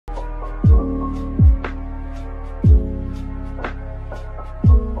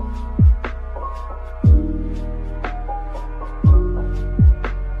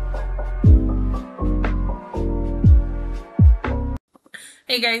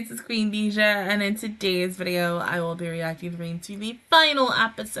Hey guys, it's Queendija, and in today's video, I will be reacting to the final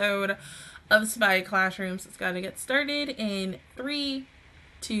episode of Spy Classrooms. It's got to get started in 3,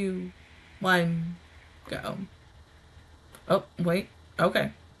 2, 1, go. Oh, wait.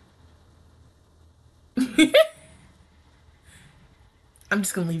 Okay. I'm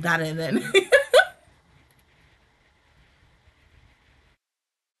just gonna leave that in then.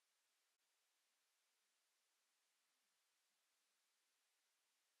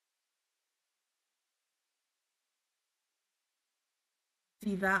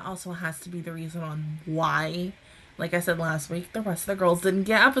 See, that also has to be the reason on why, like I said last week, the rest of the girls didn't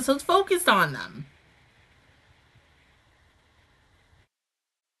get episodes focused on them.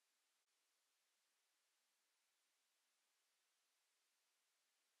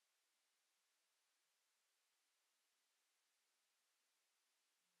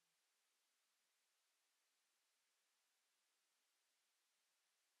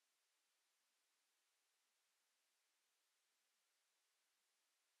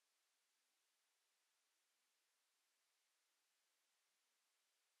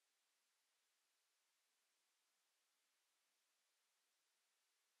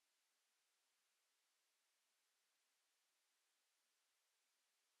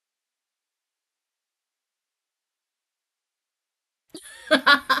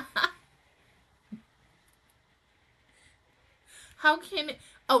 How can it?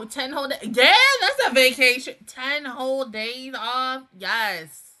 Oh, 10 whole days. Yeah, that's a vacation. 10 whole days off.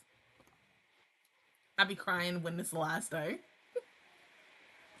 Yes. I'll be crying when it's the last day.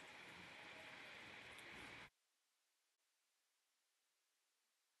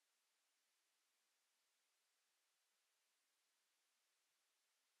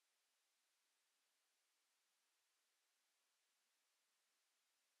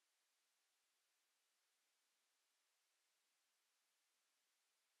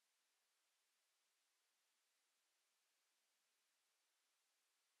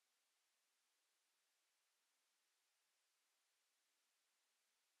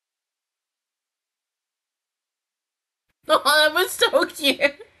 Oh, that was so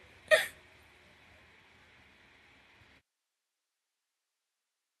cute.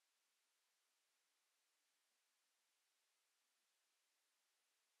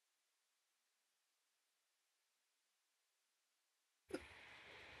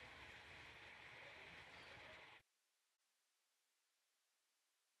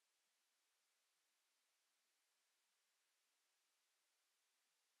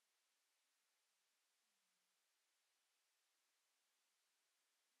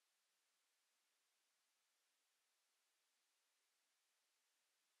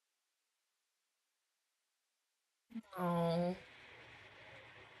 Oh,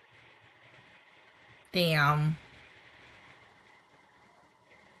 damn.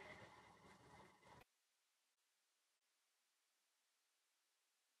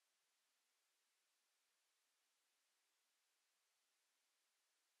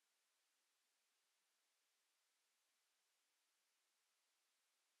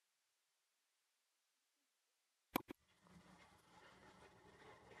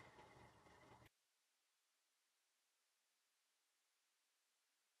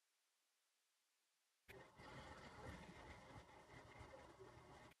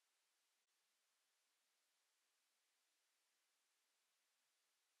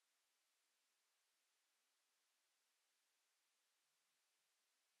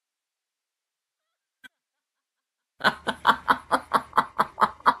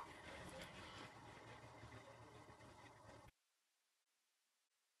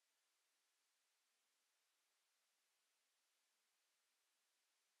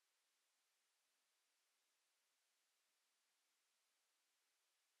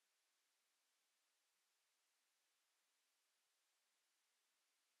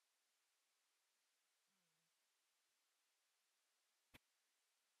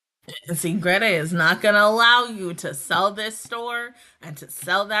 And see, Greta is not going to allow you to sell this store and to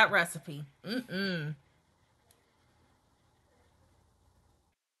sell that recipe. Mm-mm.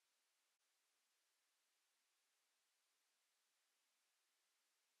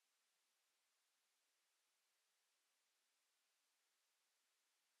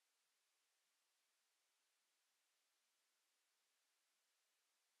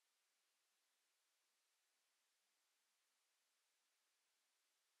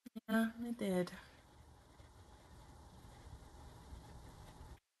 Yeah, I did.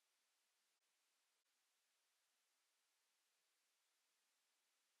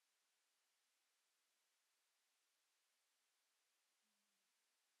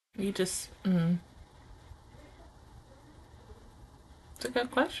 You just, It's a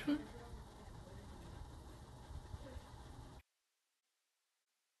good question.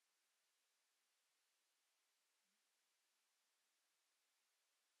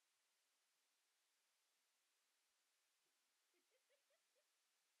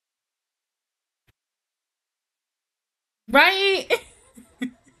 Right?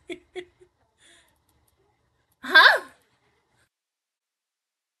 Huh?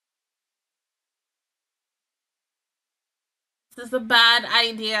 This is a bad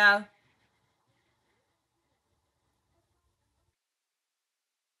idea.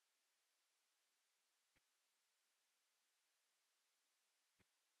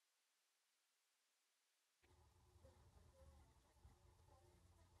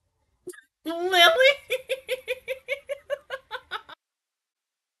 Lily?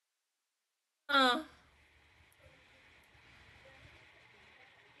 Oh.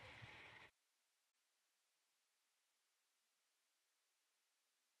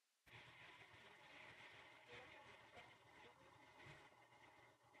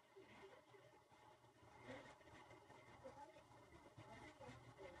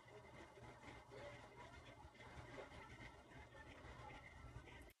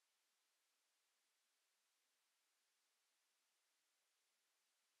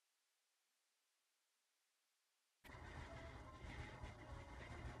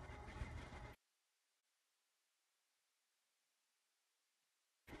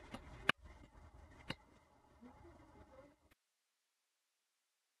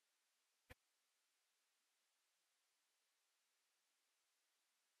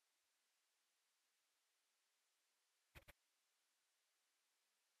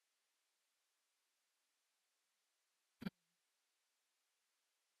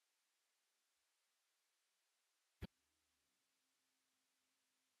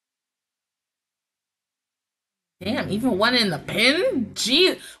 Damn, even one in the pen?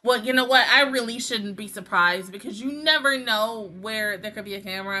 Gee. Well, you know what? I really shouldn't be surprised because you never know where there could be a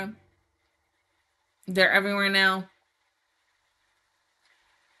camera. They're everywhere now.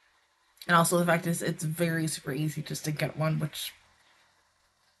 And also the fact is it's very super easy just to get one, which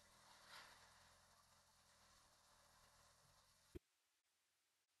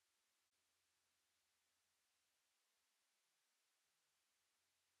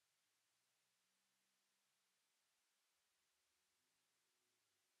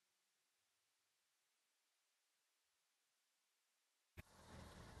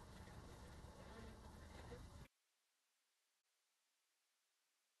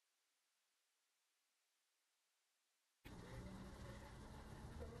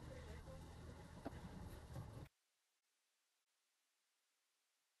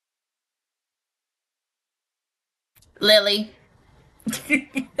Lily.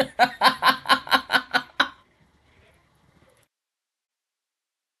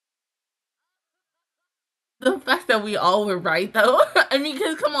 The fact that we all were right though. I mean,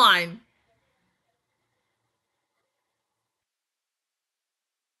 cause come on.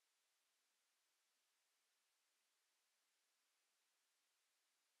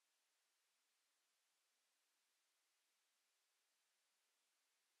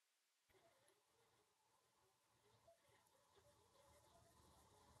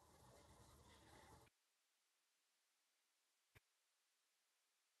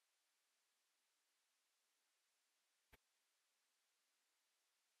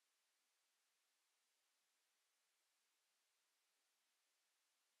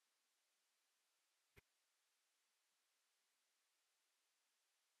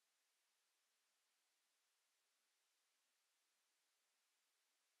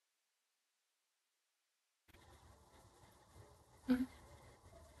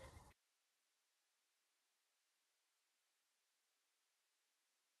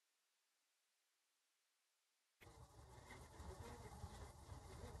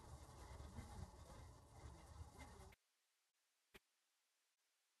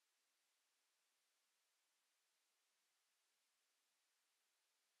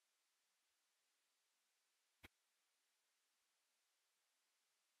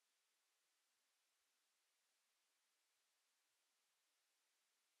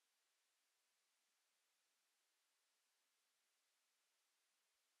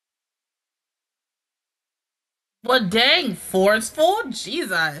 Well, dang, forceful?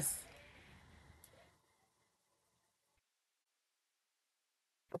 Jesus.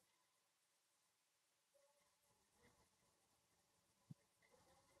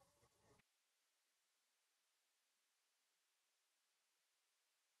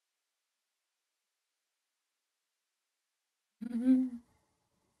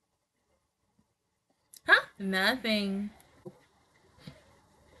 Huh? Nothing.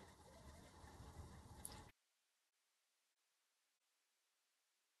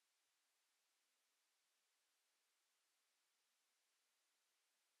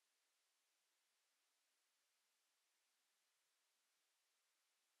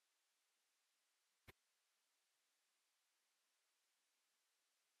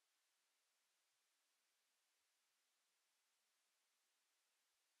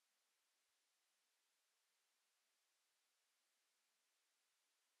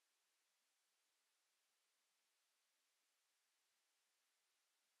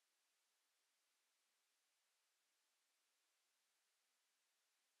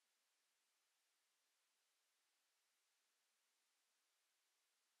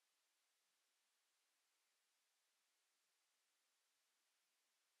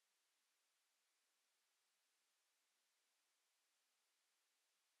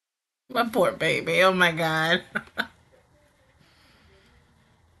 My poor baby. Oh my god.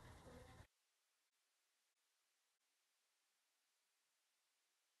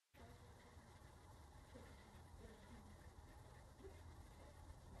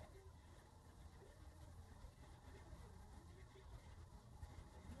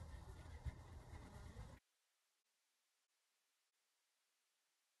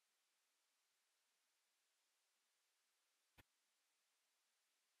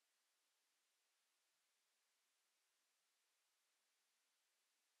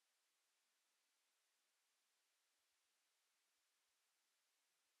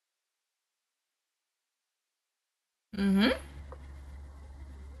 Mm-hmm.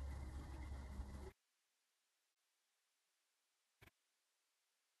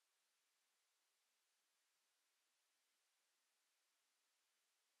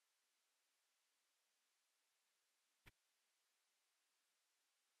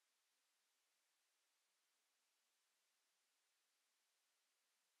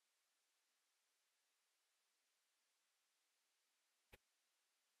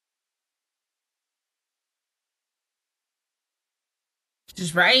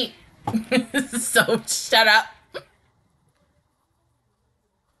 She's right. So shut up.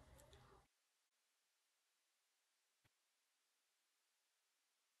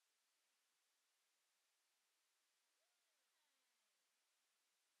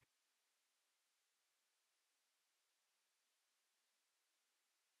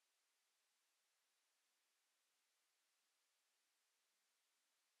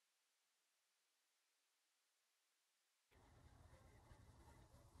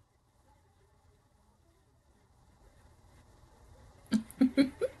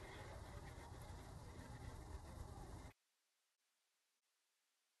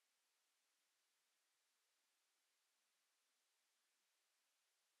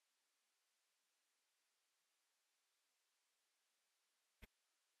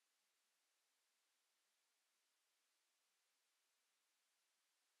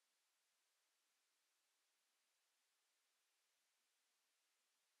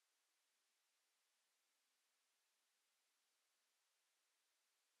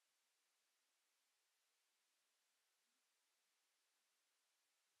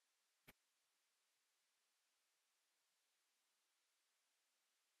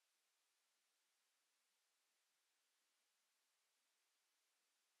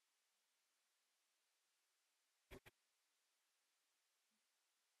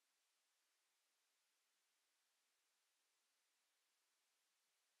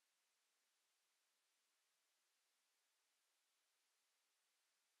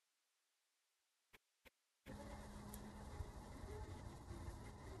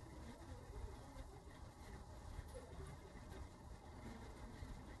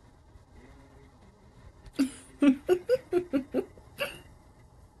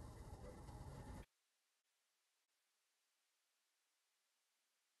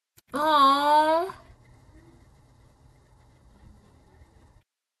 Oh.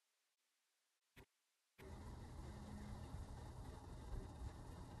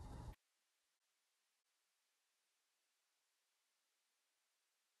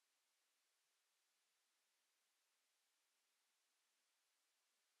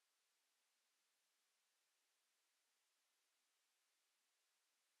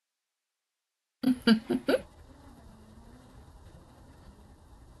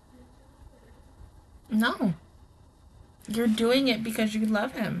 No. You're doing it because you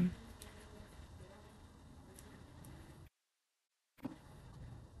love him.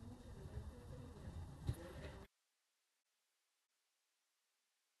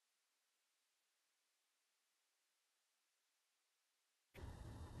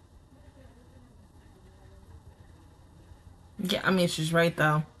 Yeah, I mean, she's right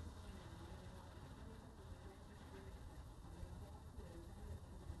though.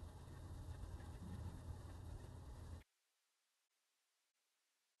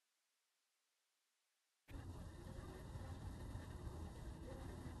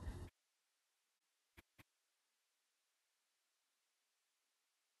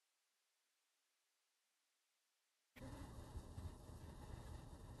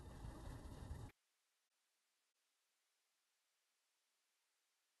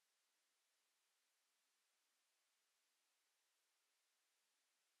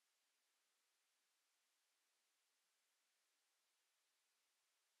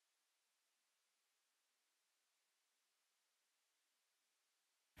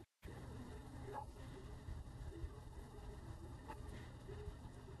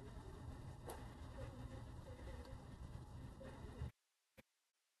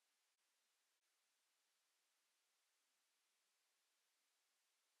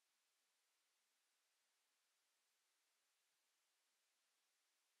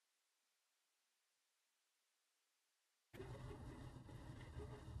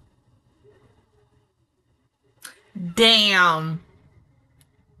 Damn.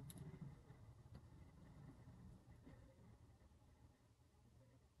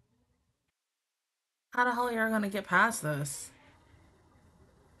 How the hell are you gonna get past this?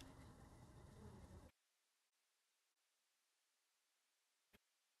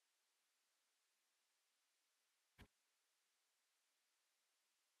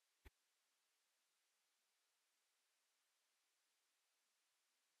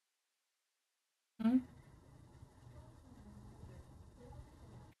 Hmm?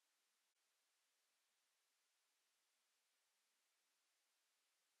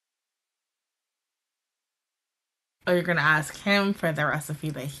 Oh, you're gonna ask him for the recipe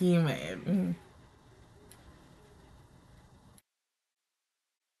that he made. Mm.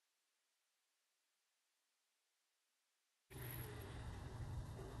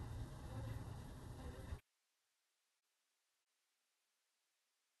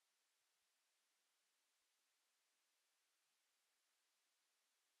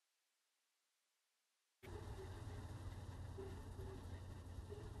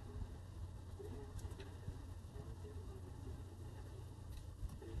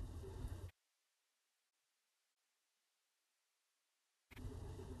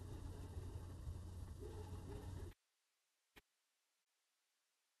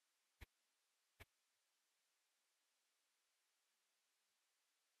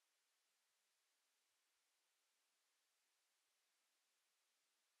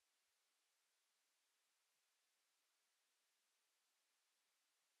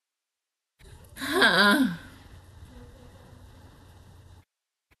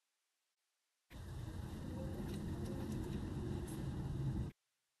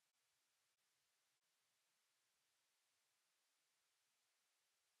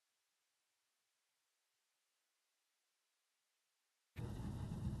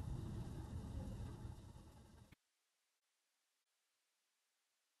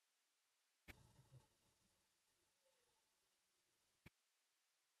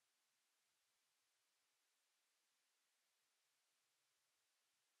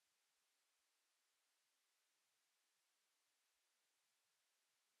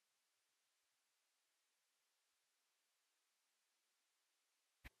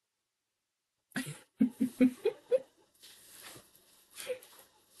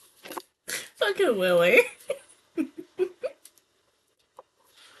 Fucking Willie.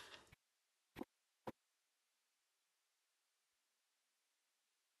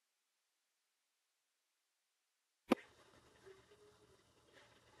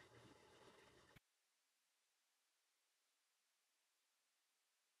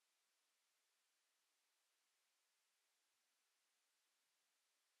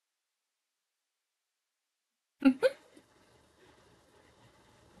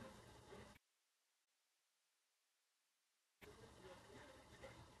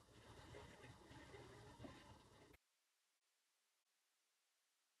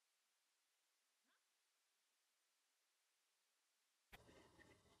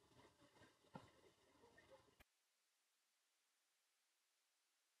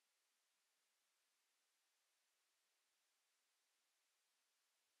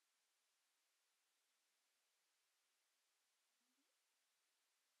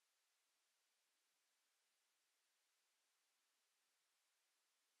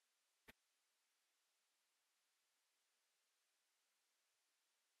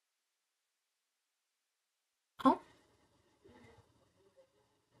 Oh,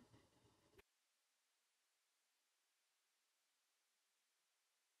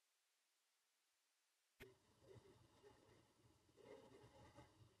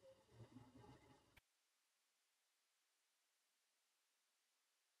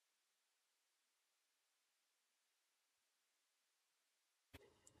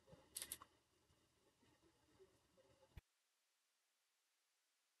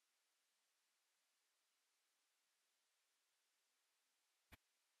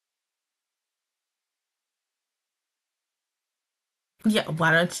 yeah.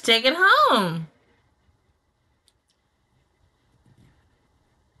 Why don't you take it home?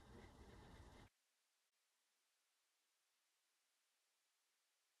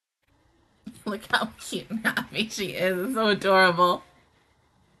 Look how cute and happy she is. It's so adorable.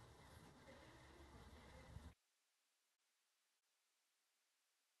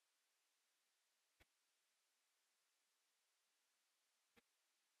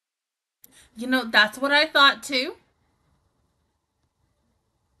 You know, that's what I thought too.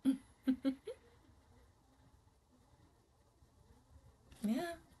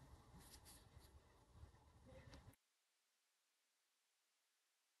 Yeah.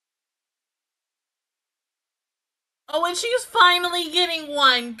 Oh, and she's finally getting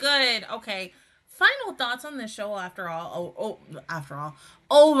one. Good. Okay. Final thoughts on this show after all. After all.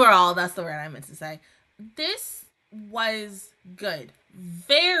 Overall, that's the word I meant to say. This was good.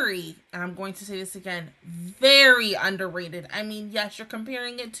 Very, and I'm going to say this again, very underrated. I mean, yes, you're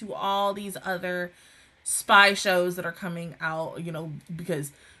comparing it to all these other spy shows that are coming out,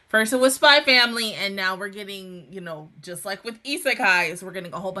 because first it was Spy Family, and now we're getting, just like with isekais, we're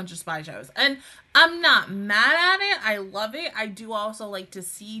getting a whole bunch of spy shows. And I'm not mad at it. I love it. I do also like to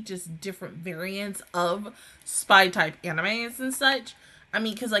see just different variants of spy type animes and such. I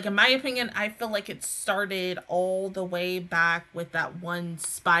mean, because, like, in my opinion, I feel like it started all the way back with that one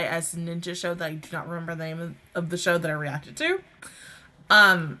Spy S Ninja show that I do not remember the name of the show that I reacted to.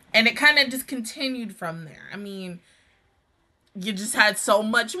 And it kind of just continued from there. I mean, you just had so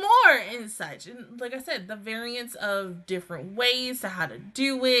much more and such. And like I said, the variants of different ways to how to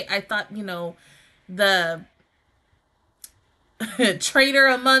do it. I thought, the traitor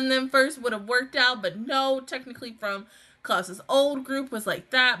among them first would have worked out, but no, technically from Klaus's old group was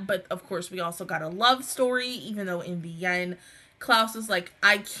like that. But of course, we also got a love story, even though in the end, Klaus is like,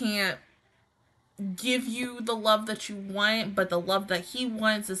 I can't give you the love that you want, but the love that he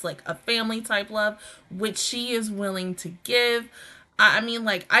wants is like a family type love, which she is willing to give. I mean,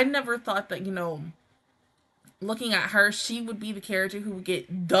 like, I never thought that, looking at her, she would be the character who would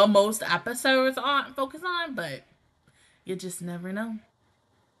get the most episodes on focus on, but you just never know.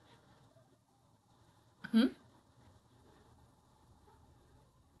 Hmm?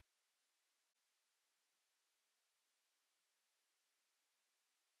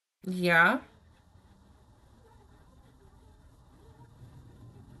 Yeah.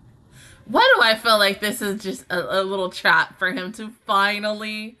 Why do I feel like this is just a little trap for him to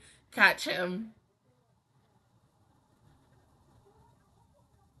finally catch him?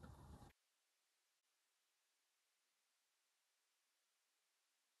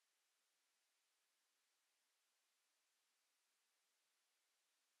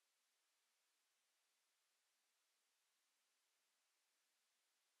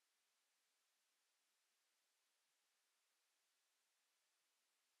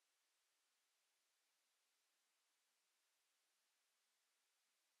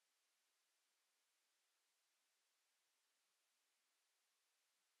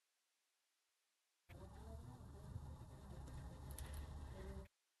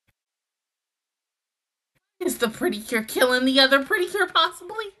 Is the pretty cure killing the other pretty cure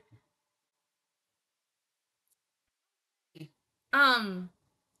possibly? Um,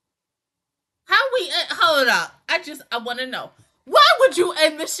 how we hold up? I want to know, why would you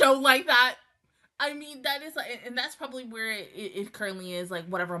end the show like that? I mean, that is like, and that's probably where it currently is, like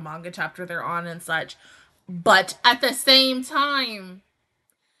whatever manga chapter they're on and such. But at the same time,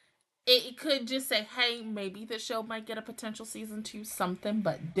 it could just say, hey, maybe the show might get a potential season two something.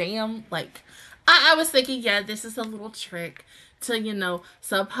 But damn, like, I was thinking, yeah, this is a little trick to,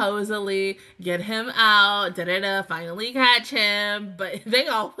 supposedly get him out, da da da, finally catch him. But they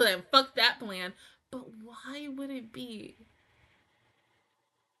all like, fuck that plan. But why would it be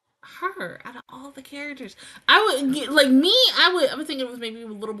her out of all the characters? I would like me. I would think it was maybe a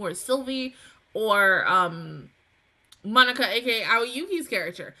little more Sylvie or Monica, aka Aoyuki's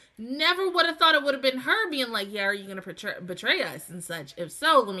character. Never would have thought it would have been her being like, "Yeah, are you gonna betray us and such? If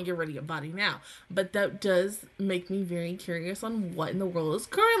so, let me get rid of your body now." But that does make me very curious on what in the world is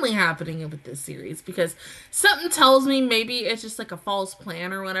currently happening with this series, because something tells me maybe it's just like a false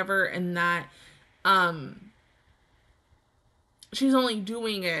plan or whatever, and that um she's only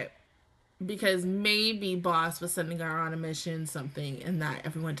doing it because maybe boss was sending her on a mission, something, and that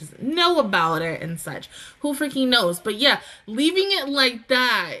everyone doesn't know about it and such. Who freaking knows? But yeah, leaving it like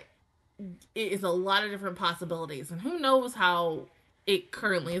that is a lot of different possibilities, and who knows how it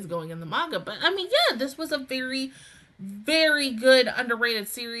currently is going in the manga. But I mean, yeah, this was a very very good underrated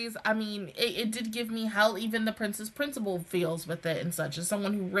series. I mean, it did give me hell. Even the Princess Principal feels with it and such. As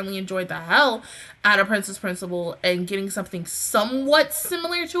someone who really enjoyed the hell out of Princess Principal and getting something somewhat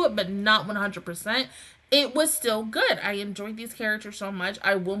similar to it, but not 100%, it was still good. I enjoyed these characters so much.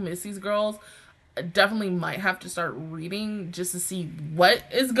 I will miss these girls. I definitely might have to start reading just to see what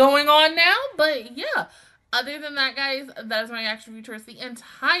is going on now. But yeah, other than that, guys, that is my action review towards the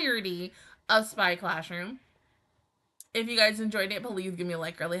entirety of Spy Classroom. If you guys enjoyed it, please give me a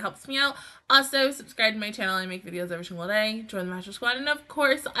like. It really helps me out. Also, subscribe to my channel. I make videos every single day. Join the Master Squad. And of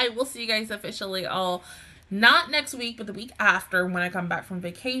course, I will see you guys officially all, not next week, but the week after when I come back from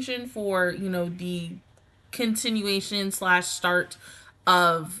vacation for, the continuation slash start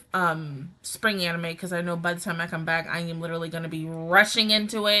of spring anime, because I know by the time I come back I am literally going to be rushing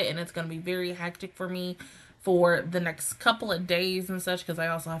into it, and it's going to be very hectic for me for the next couple of days and such, because I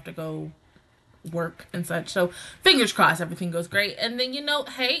also have to go work and such. So fingers crossed everything goes great. And then, you know,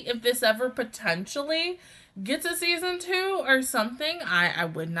 hey, if this ever potentially gets a season 2 or something, I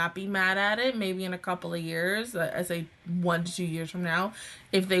would not be mad at it. Maybe in a couple of years, I say 1 to 2 years from now,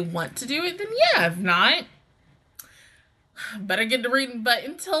 if they want to do it, then yeah. If not, better get to reading. But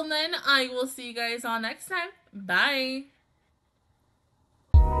until then, I will see you guys all next time. Bye.